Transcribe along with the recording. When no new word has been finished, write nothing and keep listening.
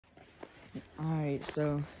Alright,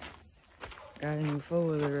 so got a new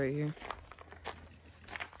four-wheeler right here.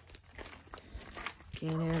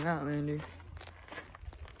 Can-Am Outlander.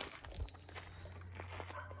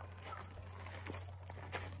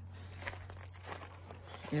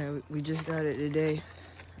 Yeah, we just got it today.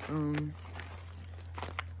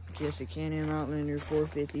 Just a Can-Am Outlander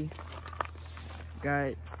 450.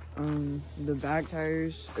 Got the back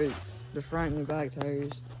tires, or the front and the back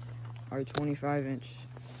tires are 25 inch,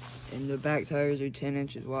 and the back tires are 10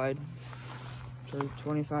 inches wide. So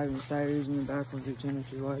 25 inch tires, and the back ones are 10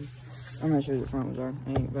 inches wide. I'm not sure the front ones are. I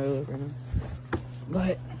ain't better look right now.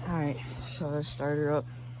 But alright, so let's start her up.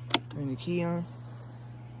 Turn the key on.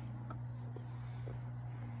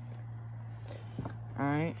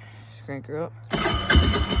 Alright, let's crank her up.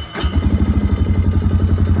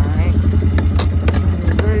 Alright,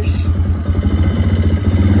 reverse.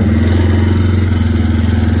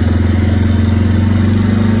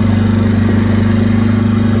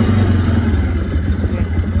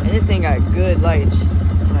 And this thing got good lights.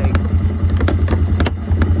 Like,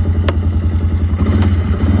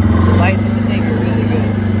 the lights in the thing are really good.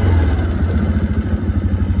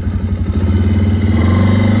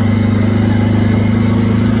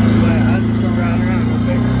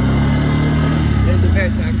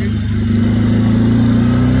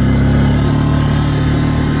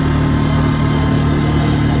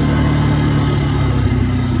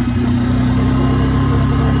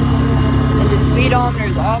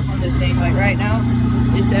 Speedometer's off on this thing. Like right now,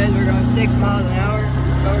 it says we're going 6 miles an hour,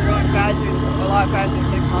 but we're going faster, a lot faster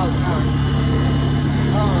than 6 miles an hour.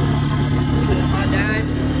 My dad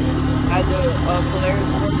has a Polaris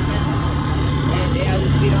Sportsman, and it has a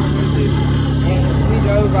speedometer too. And I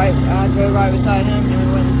drove right beside him, and we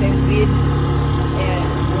went the same speed. And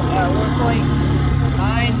at 1.9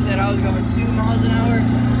 said I was going 2 miles an hour.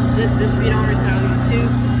 This speedometer said I was going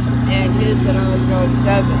 2. And his said I was going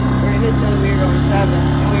 7, or his said we were going 7,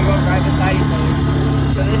 and we were going right beside each other.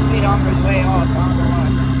 So this speedometer is way off, I don't know why.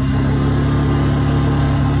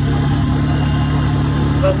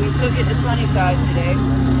 But we took it to Sunnyside today,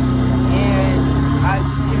 and I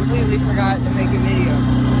completely forgot to make a video.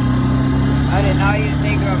 I did not even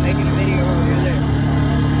think about making a video while we were there.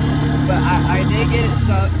 But I did get it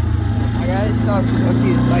stuck. I got it stuck a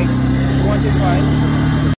few, like once or twice.